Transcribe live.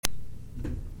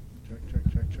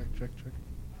check, check.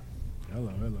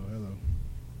 Hello.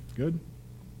 Good?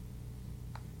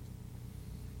 I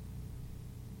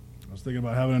was thinking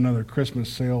about having another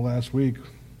Christmas sale last week.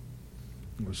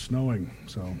 It was snowing,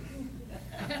 so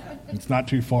it's not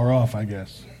too far off, I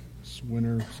guess. It's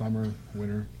winter, summer,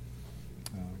 winter.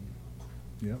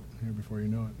 Yep, here before you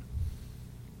know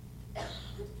it.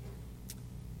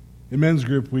 In men's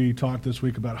group, we talked this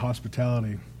week about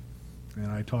hospitality,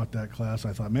 and I taught that class.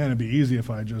 I thought, man, it'd be easy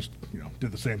if I just,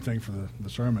 did the same thing for the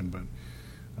sermon, but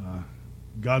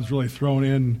God's really thrown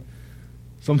in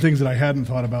some things that I hadn't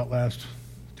thought about last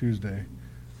Tuesday,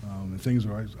 and things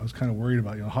where I was kind of worried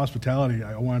about. Hospitality,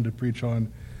 I wanted to preach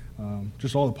on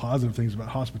just all the positive things about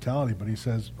hospitality, but he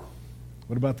says,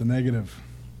 what about the negative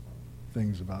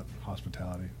things about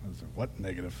hospitality? I was like, what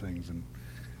negative things? And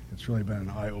it's really been an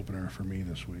eye-opener for me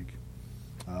this week.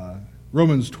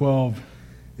 Romans 12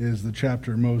 is the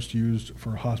chapter most used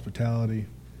for hospitality.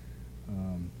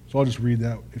 So I'll just read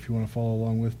that if you want to follow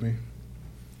along with me.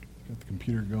 Got the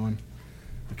computer going.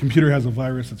 The computer has a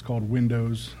virus that's called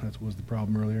Windows. That was the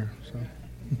problem earlier. So,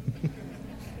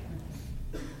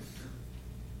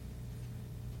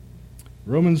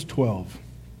 Romans 12.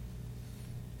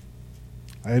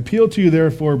 I appeal to you,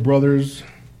 therefore, brothers,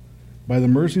 by the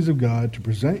mercies of God, to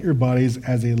present your bodies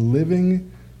as a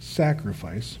living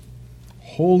sacrifice,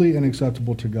 holy and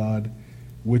acceptable to God,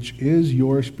 which is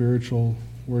your spiritual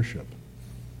worship.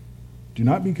 Do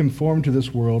not be conformed to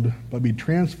this world, but be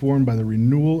transformed by the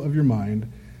renewal of your mind,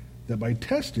 that by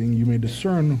testing you may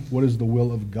discern what is the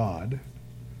will of God,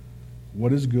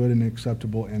 what is good and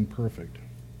acceptable and perfect.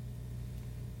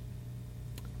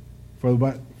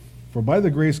 For by the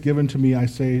grace given to me, I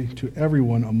say to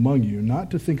everyone among you, not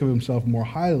to think of himself more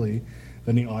highly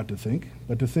than he ought to think,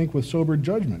 but to think with sober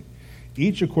judgment,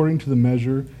 each according to the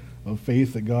measure of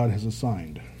faith that God has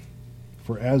assigned.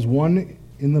 For as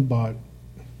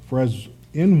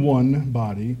in one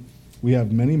body we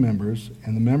have many members,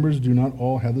 and the members do not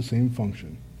all have the same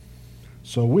function.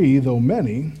 So we, though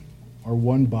many, are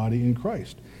one body in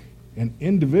Christ, and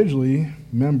individually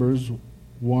members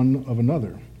one of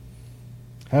another.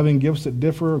 Having gifts that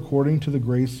differ according to the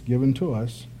grace given to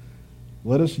us,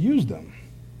 let us use them.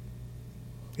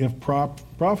 If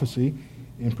prophecy,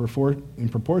 in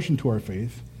proportion to our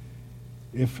faith;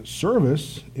 if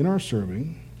service, in our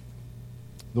serving;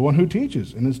 the one who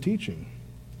teaches, in his teaching;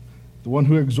 the one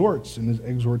who exhorts, in his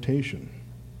exhortation;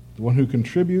 the one who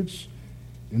contributes,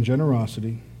 in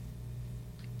generosity;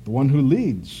 the one who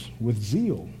leads, with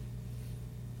zeal;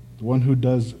 the one who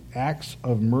does acts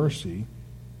of mercy,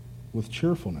 with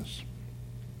cheerfulness.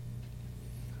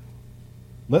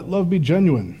 Let love be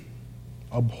genuine.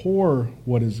 Abhor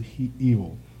what is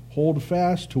evil. Hold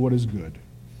fast to what is good.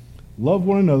 Love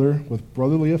one another with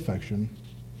brotherly affection.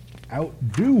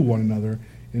 Outdo one another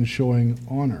in showing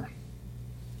honor.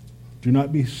 Do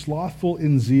not be slothful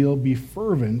in zeal. Be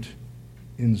fervent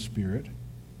in spirit.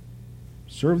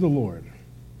 Serve the Lord.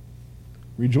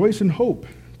 Rejoice in hope.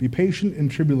 Be patient in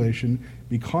tribulation.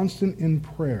 Be constant in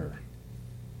prayer.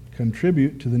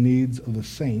 Contribute to the needs of the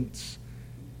saints,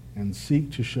 and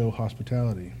seek to show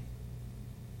hospitality.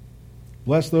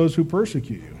 Bless those who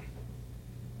persecute you.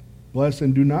 Bless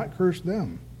and do not curse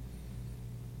them.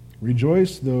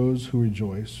 Rejoice those who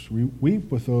rejoice. Weep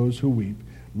with those who weep.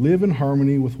 Live in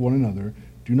harmony with one another.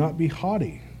 Do not be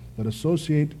haughty, but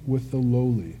associate with the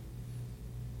lowly.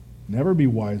 Never be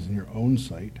wise in your own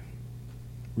sight.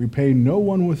 Repay no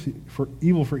one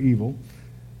for evil,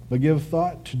 but give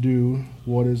thought to do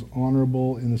what is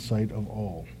honorable in the sight of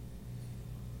all.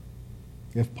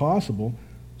 If possible,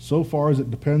 so far as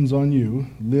it depends on you,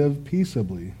 live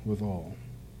peaceably with all.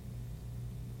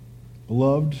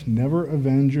 Beloved, never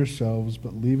avenge yourselves,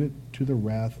 but leave it to the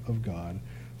wrath of God.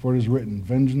 For it is written,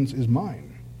 vengeance is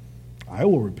mine. I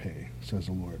will repay, says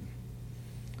the Lord.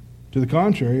 To the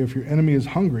contrary, if your enemy is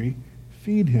hungry,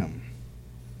 feed him.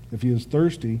 If he is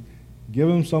thirsty, give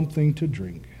him something to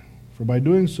drink. For by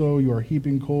doing so, you are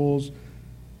heaping coals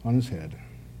on his head.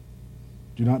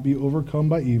 Do not be overcome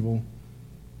by evil,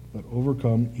 but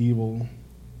overcome evil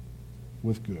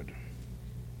with good.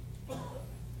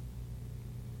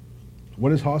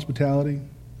 What is hospitality?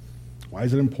 Why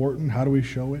is it important? How do we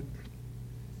show it?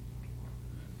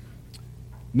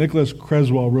 Nicholas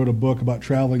Creswell wrote a book about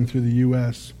traveling through the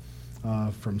U.S.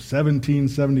 From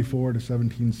 1774 to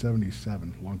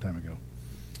 1777, a long time ago.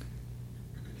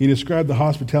 He described the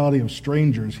hospitality of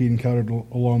strangers he encountered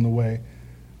along the way.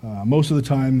 Most of the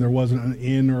time, there wasn't an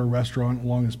inn or a restaurant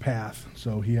along his path,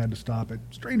 so he had to stop at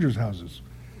strangers' houses.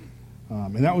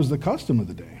 And that was the custom of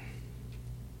the day.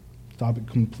 Stop at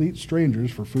complete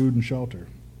strangers for food and shelter.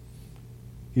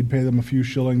 He'd pay them a few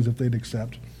shillings if they'd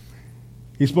accept.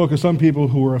 He spoke of some people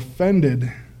who were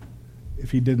offended if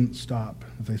he didn't stop.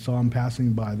 If they saw him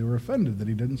passing by, they were offended that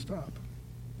he didn't stop.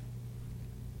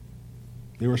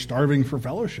 They were starving for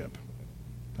fellowship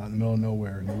out in the middle of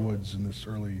nowhere in the woods in this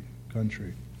early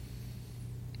country.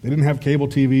 They didn't have cable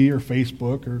TV or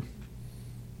Facebook or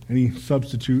any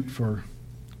substitute for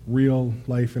real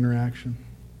life interaction.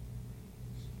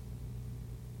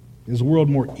 Is the world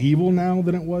more evil now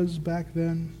than it was back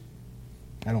then?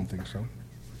 I don't think so.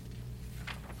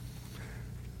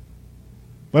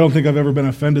 I don't think I've ever been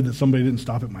offended that somebody didn't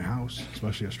stop at my house,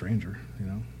 especially a stranger,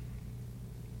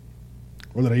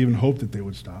 or that I even hoped that they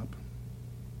would stop.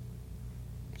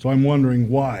 So I'm wondering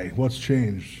why. What's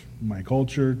changed? My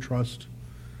culture, trust.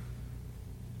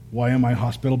 Why am I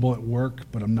hospitable at work,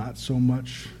 but I'm not so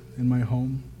much in my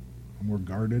home? I'm more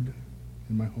guarded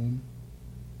in my home.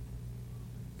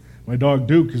 My dog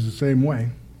Duke is the same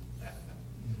way.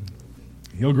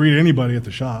 He'll greet anybody at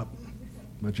the shop,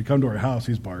 but you come to our house,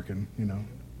 he's barking,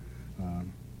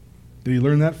 Did he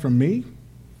learn that from me?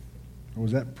 Or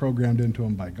was that programmed into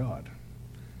him by God?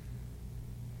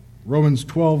 Romans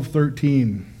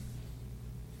 12:13.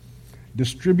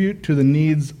 Distribute to the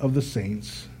needs of the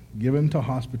saints, given to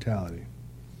hospitality.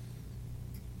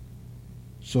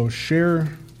 So share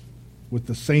with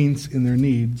the saints in their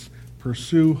needs,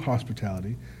 pursue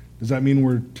hospitality. Does that mean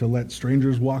we're to let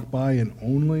strangers walk by and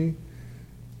only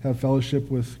have fellowship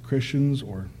with Christians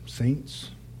or saints?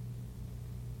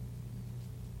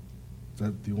 Is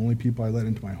that the only people I let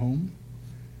into my home?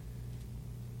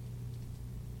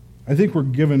 I think we're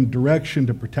given direction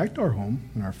to protect our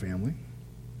home and our family.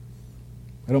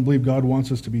 I don't believe God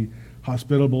wants us to be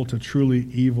hospitable to truly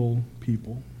evil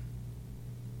people.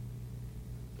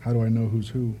 How do I know who's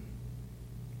who?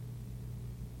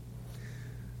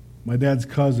 My dad's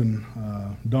cousin,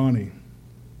 Donnie,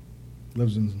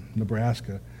 lives in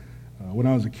Nebraska. When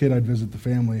I was a kid, I'd visit the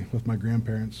family with my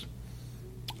grandparents.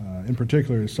 In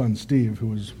particular, his son Steve, who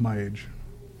was my age.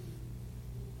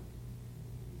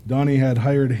 Donnie had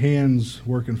hired hands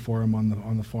working for him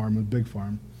on the farm, a big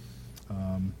farm,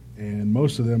 and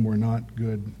most of them were not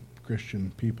good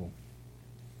Christian people.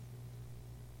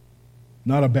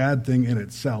 Not a bad thing in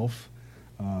itself,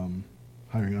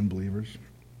 hiring unbelievers.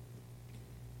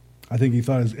 I think he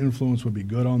thought his influence would be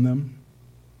good on them,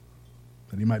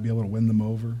 that he might be able to win them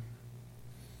over.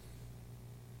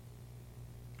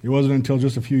 It wasn't until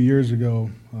just a few years ago,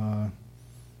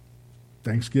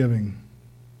 Thanksgiving,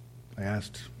 I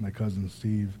asked my cousin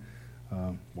Steve,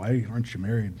 why aren't you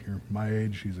married? You're my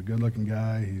age. He's a good-looking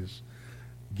guy. He's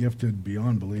gifted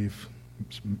beyond belief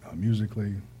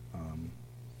musically.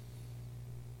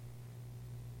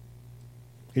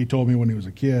 He told me when he was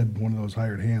a kid, one of those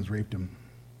hired hands raped him.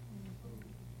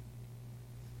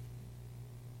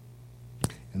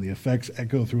 And the effects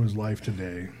echo through his life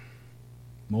today.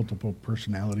 Multiple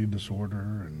personality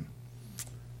disorder and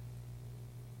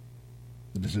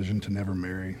the decision to never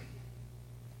marry.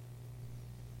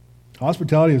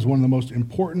 Hospitality is one of the most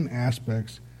important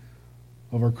aspects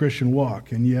of our Christian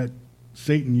walk, and yet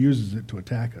Satan uses it to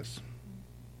attack us.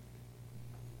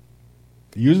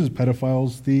 He uses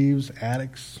pedophiles, thieves,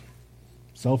 addicts,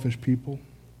 selfish people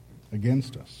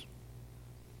against us.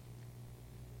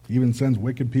 He even sends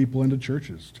wicked people into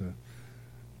churches to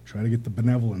try to get the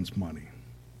benevolence money.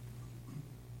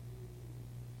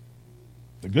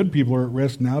 The good people are at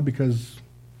risk now because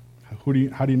how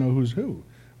do you know who's who?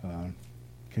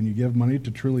 Can you give money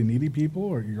to truly needy people?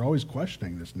 Or you're always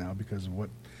questioning this now because of what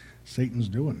Satan's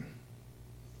doing,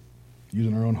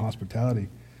 using our own hospitality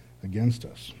against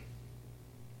us.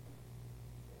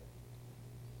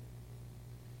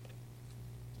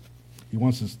 He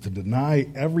wants us to deny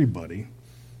everybody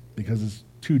because it's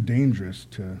too dangerous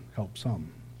to help some.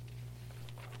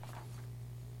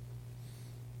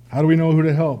 How do we know who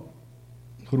to help?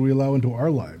 Who do we allow into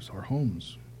our lives, our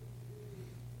homes?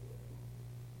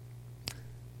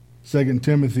 2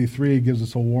 Timothy 3 gives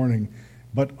us a warning.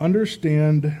 But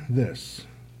understand this,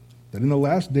 that in the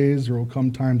last days there will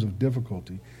come times of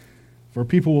difficulty. For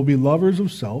people will be lovers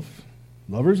of self,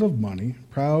 lovers of money,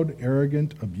 proud,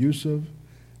 arrogant, abusive,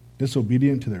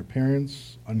 disobedient to their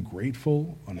parents,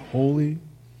 ungrateful, unholy,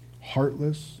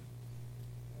 heartless,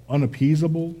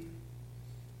 unappeasable,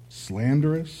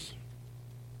 slanderous,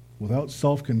 without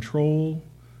self-control,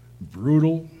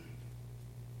 brutal,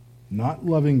 not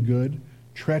loving good,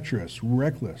 treacherous,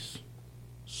 reckless,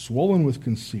 swollen with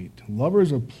conceit,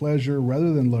 lovers of pleasure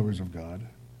rather than lovers of God,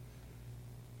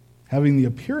 having the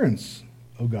appearance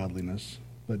of godliness,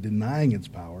 but denying its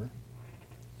power.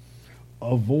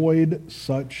 Avoid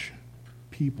such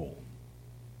people.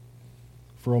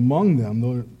 For among them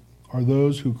there are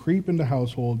those who creep into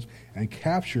households and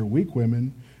capture weak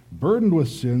women, burdened with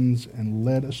sins and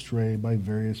led astray by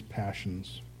various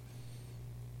passions,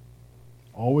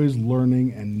 always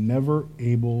learning and never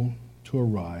able to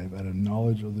arrive at a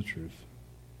knowledge of the truth.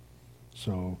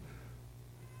 So,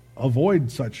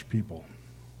 avoid such people.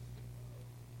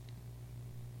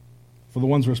 For the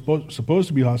ones who are supposed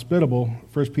to be hospitable,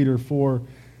 1 Peter 4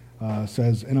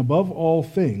 says, "And above all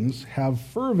things, have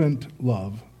fervent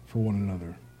love for one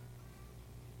another.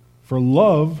 For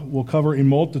love will cover a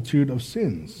multitude of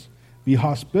sins. Be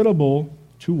hospitable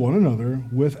to one another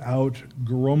without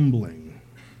grumbling."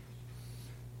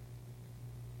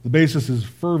 The basis is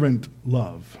fervent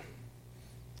love.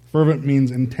 Fervent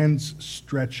means intense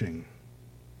stretching,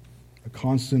 a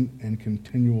constant and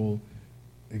continual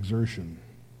exertion.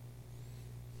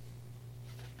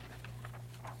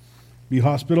 Be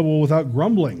hospitable without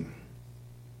grumbling.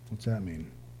 What's that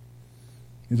mean?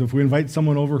 It means if we invite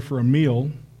someone over for a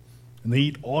meal and they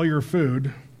eat all your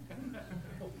food,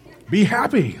 be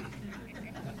happy.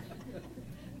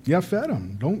 You have fed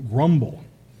them. Don't grumble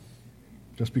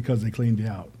just because they cleaned you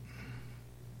out.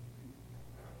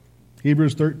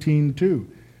 Hebrews 13:2.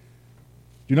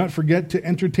 Do not forget to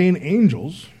entertain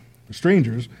angels,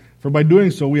 strangers, for by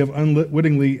doing so we have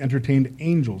unwittingly entertained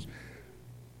angels.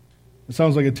 It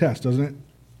sounds like a test, doesn't it?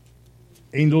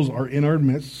 Angels are in our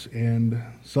midst, and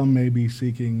some may be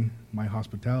seeking my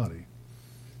hospitality.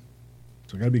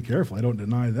 So I got to be careful. I don't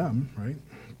deny them, right?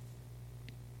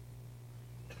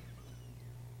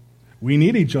 We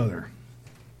need each other.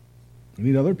 We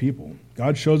need other people.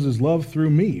 God shows his love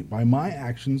through me, by my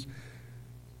actions.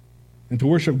 And to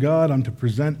worship God, I'm to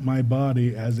present my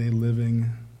body as a living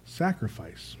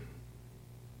sacrifice.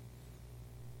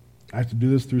 I have to do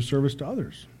this through service to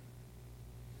others,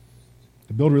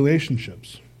 to build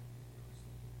relationships.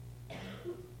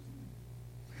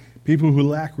 People who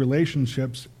lack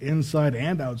relationships inside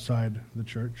and outside the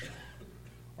church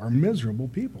are miserable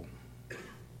people.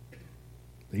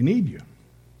 They need you.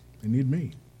 They need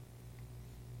me.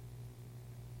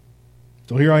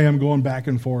 So here I am going back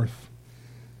and forth,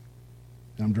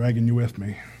 and I'm dragging you with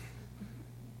me.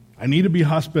 I need to be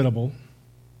hospitable,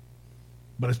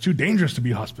 but it's too dangerous to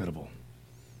be hospitable.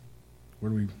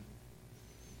 Where do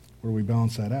we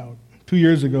balance that out? 2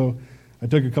 years ago, I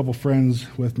took a couple friends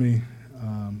with me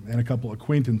and a couple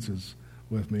acquaintances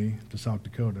with me to South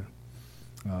Dakota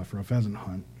for a pheasant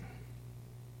hunt.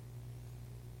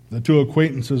 The two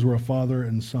acquaintances were a father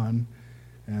and son,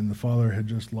 and the father had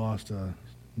just lost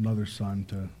another son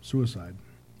to suicide.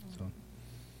 So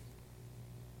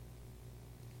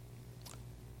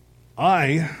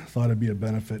I thought it'd be a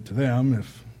benefit to them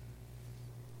if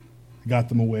I got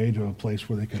them away to a place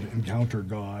where they could encounter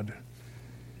God.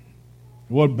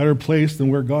 What better place than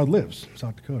where God lives?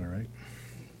 South Dakota, right?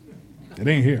 It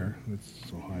ain't here.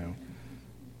 It's Ohio.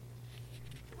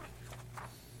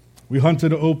 We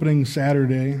hunted opening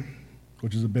Saturday,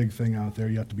 which is a big thing out there.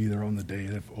 You have to be there on the day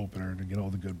of opener to get all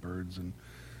the good birds and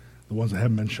the ones that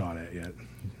haven't been shot at yet.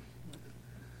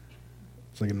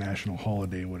 It's like a national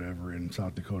holiday, whatever, in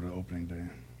South Dakota opening day.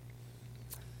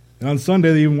 And on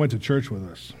Sunday, they even went to church with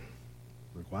us.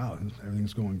 Like, wow,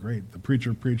 everything's going great. The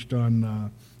preacher preached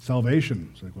on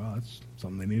salvation. It's like, wow, that's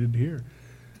something they needed to hear.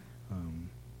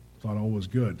 Thought all was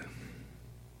good.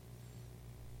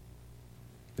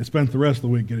 They spent the rest of the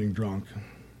week getting drunk.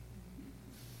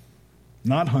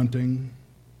 Not hunting,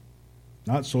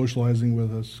 not socializing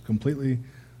with us, completely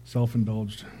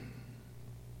self-indulged.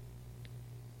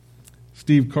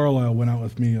 Steve Carlisle went out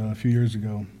with me a few years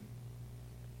ago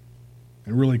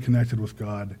and really connected with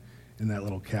God in that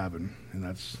little cabin, and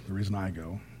that's the reason I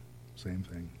go. Same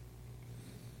thing.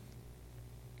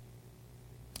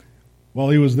 While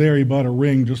he was there, he bought a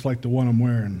ring just like the one I'm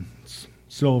wearing. It's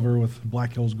silver with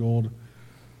Black Hills gold.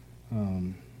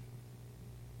 And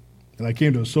I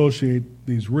came to associate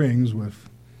these rings with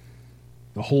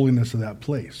the holiness of that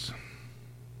place.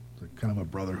 It's like kind of a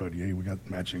brotherhood. Yeah, we got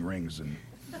matching rings. And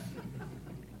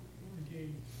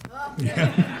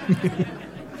yeah.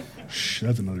 Shh,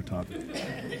 that's another topic.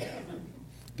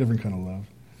 Different kind of love.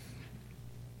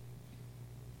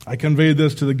 I conveyed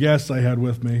this to the guests I had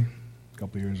with me a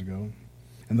couple years ago.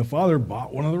 And the father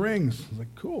bought one of the rings. I was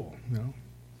like, cool, you know.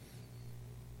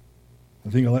 I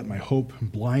think I let my hope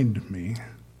blind me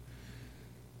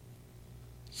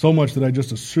so much that I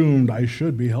just assumed I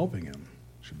should be helping him.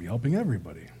 Should be helping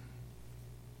everybody.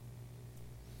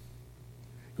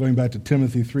 Going back to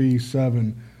Timothy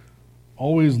 3:7,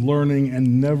 always learning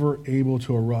and never able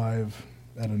to arrive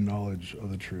at a knowledge of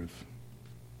the truth.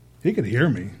 He could hear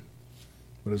me,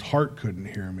 but his heart couldn't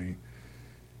hear me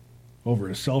over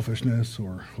his selfishness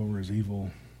or over his evil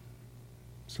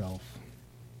self.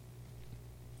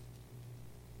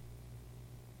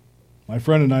 My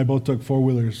friend and I both took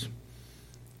four-wheelers.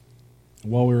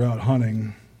 While we were out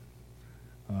hunting,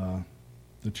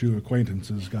 the two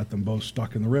acquaintances got them both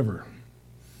stuck in the river.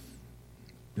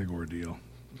 Big ordeal.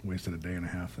 Wasted a day and a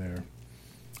half there.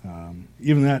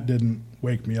 Even that didn't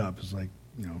wake me up. It's like,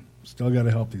 still got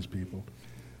to help these people.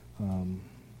 It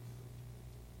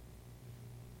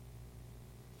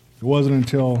wasn't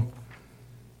until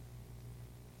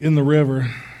in the river,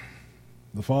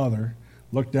 the father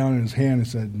looked down at his hand and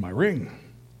said, "My ring,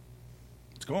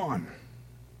 it's gone."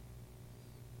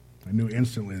 I knew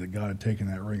instantly that God had taken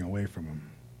that ring away from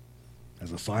him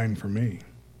as a sign for me,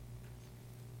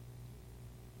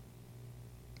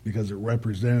 because it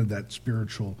represented that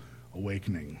spiritual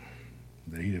awakening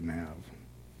that he didn't have.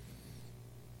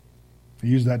 He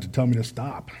used that to tell me to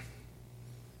stop.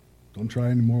 Don't try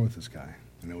anymore with this guy.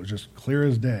 And it was just clear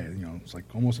as day. It's like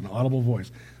almost an audible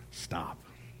voice. Stop.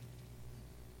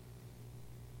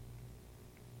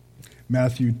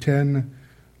 Matthew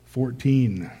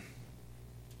 10:14.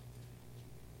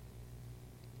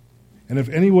 And if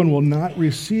anyone will not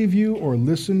receive you or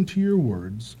listen to your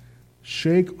words,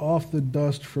 shake off the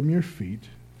dust from your feet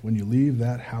when you leave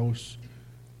that house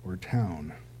or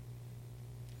town.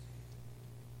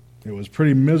 It was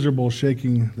pretty miserable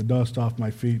shaking the dust off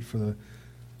my feet for the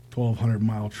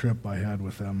 1,200-mile trip I had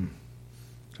with them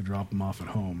to drop them off at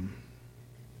home.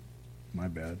 My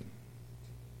bad.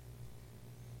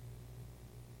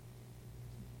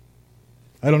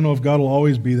 I don't know if God will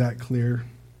always be that clear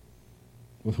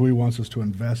with who he wants us to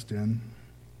invest in.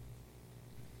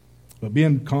 But be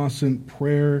in constant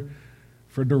prayer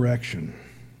for direction.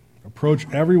 Approach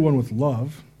everyone with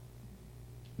love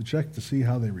to check to see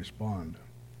how they respond.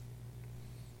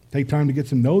 Take time to get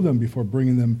to know them before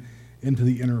bringing them into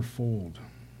the inner fold.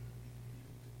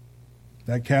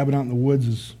 That cabin out in the woods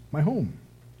is my home.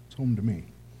 It's home to me.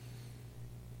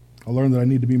 I learned that I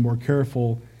need to be more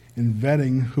careful in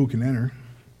vetting who can enter.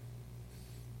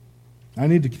 I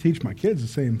need to teach my kids the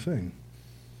same thing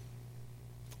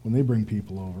when they bring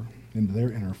people over into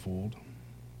their inner fold.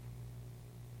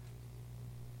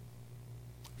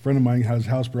 A friend of mine had his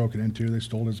house broken into. They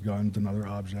stole his guns and other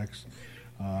objects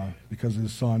because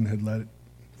his son had let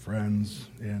friends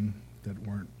in that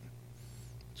weren't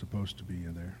supposed to be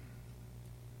in there.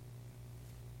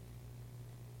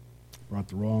 Brought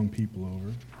the wrong people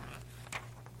over.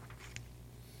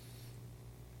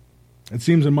 It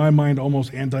seems in my mind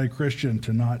almost anti-Christian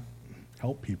to not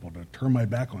help people, to turn my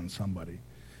back on somebody.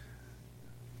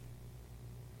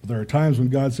 But there are times when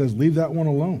God says, leave that one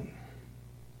alone.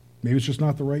 Maybe it's just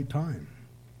not the right time.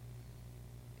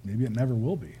 Maybe it never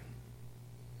will be.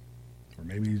 Or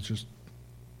maybe it's just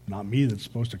not me that's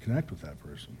supposed to connect with that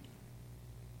person.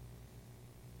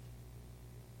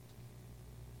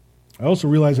 I also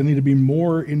realize I need to be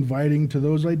more inviting to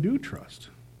those I do trust,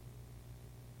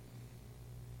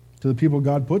 to the people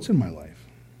God puts in my life,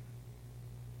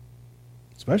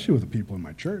 especially with the people in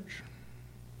my church.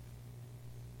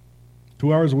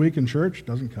 2 hours a week in church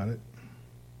doesn't cut it.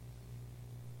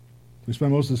 We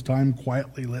spend most of this time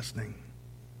quietly listening.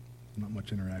 Not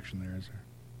much interaction there, is there?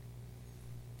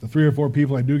 The 3 or 4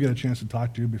 people I do get a chance to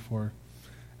talk to before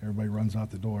everybody runs out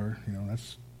the door,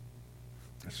 that's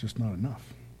just not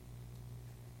enough.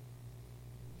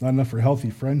 Not enough for healthy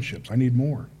friendships. I need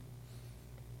more.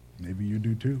 Maybe you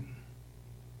do too.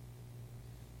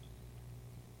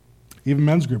 Even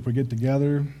men's group, we get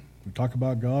together, we talk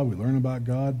about God, we learn about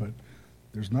God, but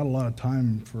there's not a lot of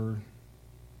time for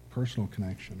personal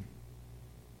connection.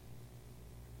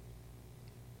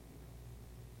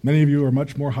 Many of you are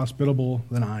much more hospitable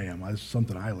than I am. That's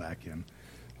something I lack in.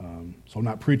 So I'm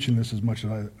not preaching this as much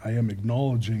as I am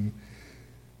acknowledging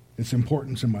its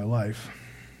importance in my life.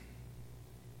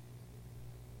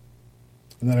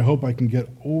 And that I hope I can get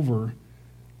over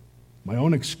my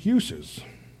own excuses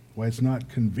why it's not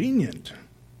convenient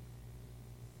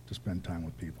to spend time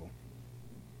with people,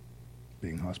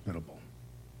 being hospitable.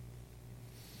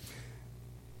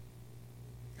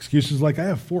 Excuses like, I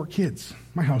have 4 kids.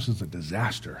 My house is a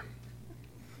disaster.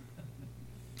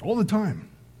 All the time.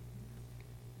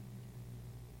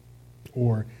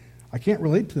 Or, I can't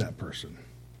relate to that person.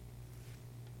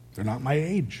 They're not my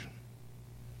age.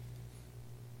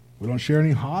 We don't share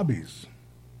any hobbies.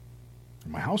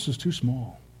 My house is too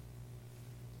small.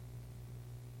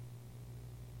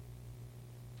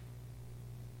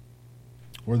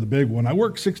 Or the big one, I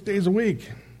work 6 days a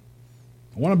week.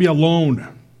 I want to be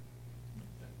alone.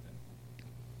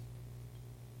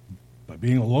 But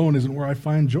being alone isn't where I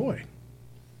find joy.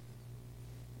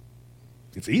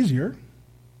 It's easier,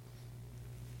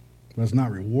 but it's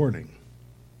not rewarding.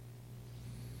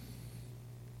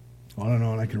 On and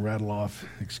on I can rattle off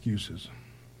excuses.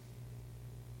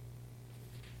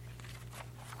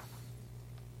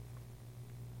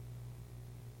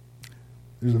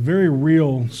 There's a very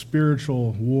real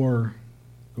spiritual war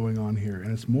going on here,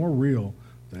 and it's more real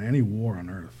than any war on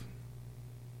earth.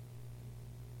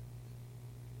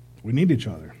 We need each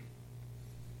other.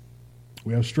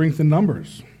 We have strength in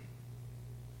numbers.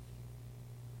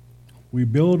 We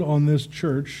build on this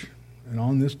church and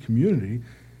on this community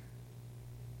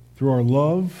through our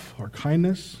love, our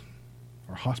kindness,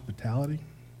 our hospitality.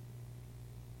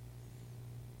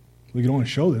 We can only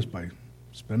show this by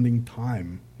spending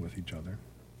time with each other.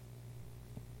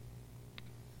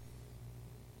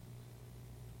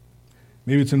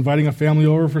 Maybe it's inviting a family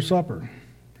over for supper,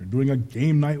 or doing a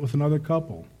game night with another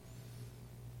couple,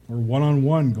 or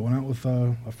one-on-one going out with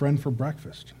a friend for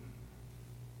breakfast.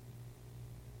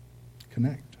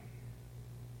 Connect.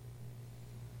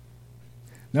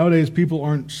 Nowadays, people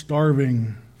aren't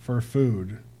starving for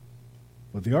food,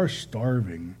 but they are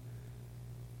starving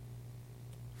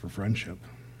for friendship,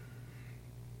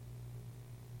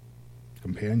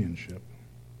 companionship.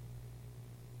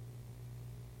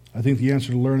 I think the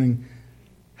answer to learning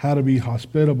how to be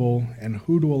hospitable and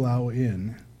who to allow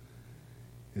in,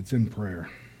 it's in prayer.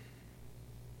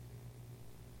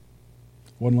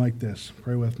 One like this.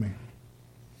 Pray with me.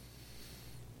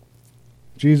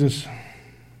 Jesus,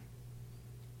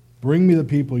 bring me the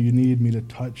people you need me to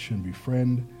touch and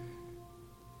befriend.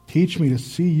 Teach me to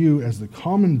see you as the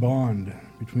common bond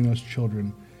between us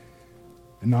children,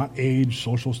 and not age,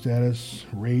 social status,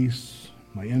 race,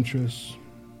 my interests,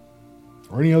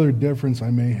 or any other difference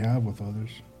I may have with others.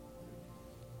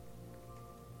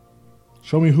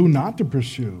 Show me who not to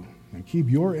pursue, and keep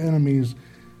your enemies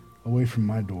away from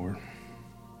my door.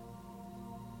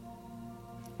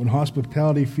 When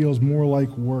hospitality feels more like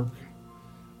work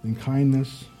than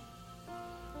kindness,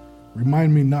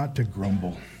 remind me not to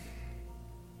grumble.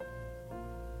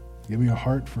 Give me a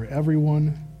heart for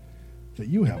everyone that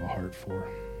you have a heart for.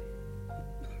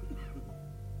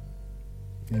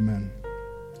 Amen.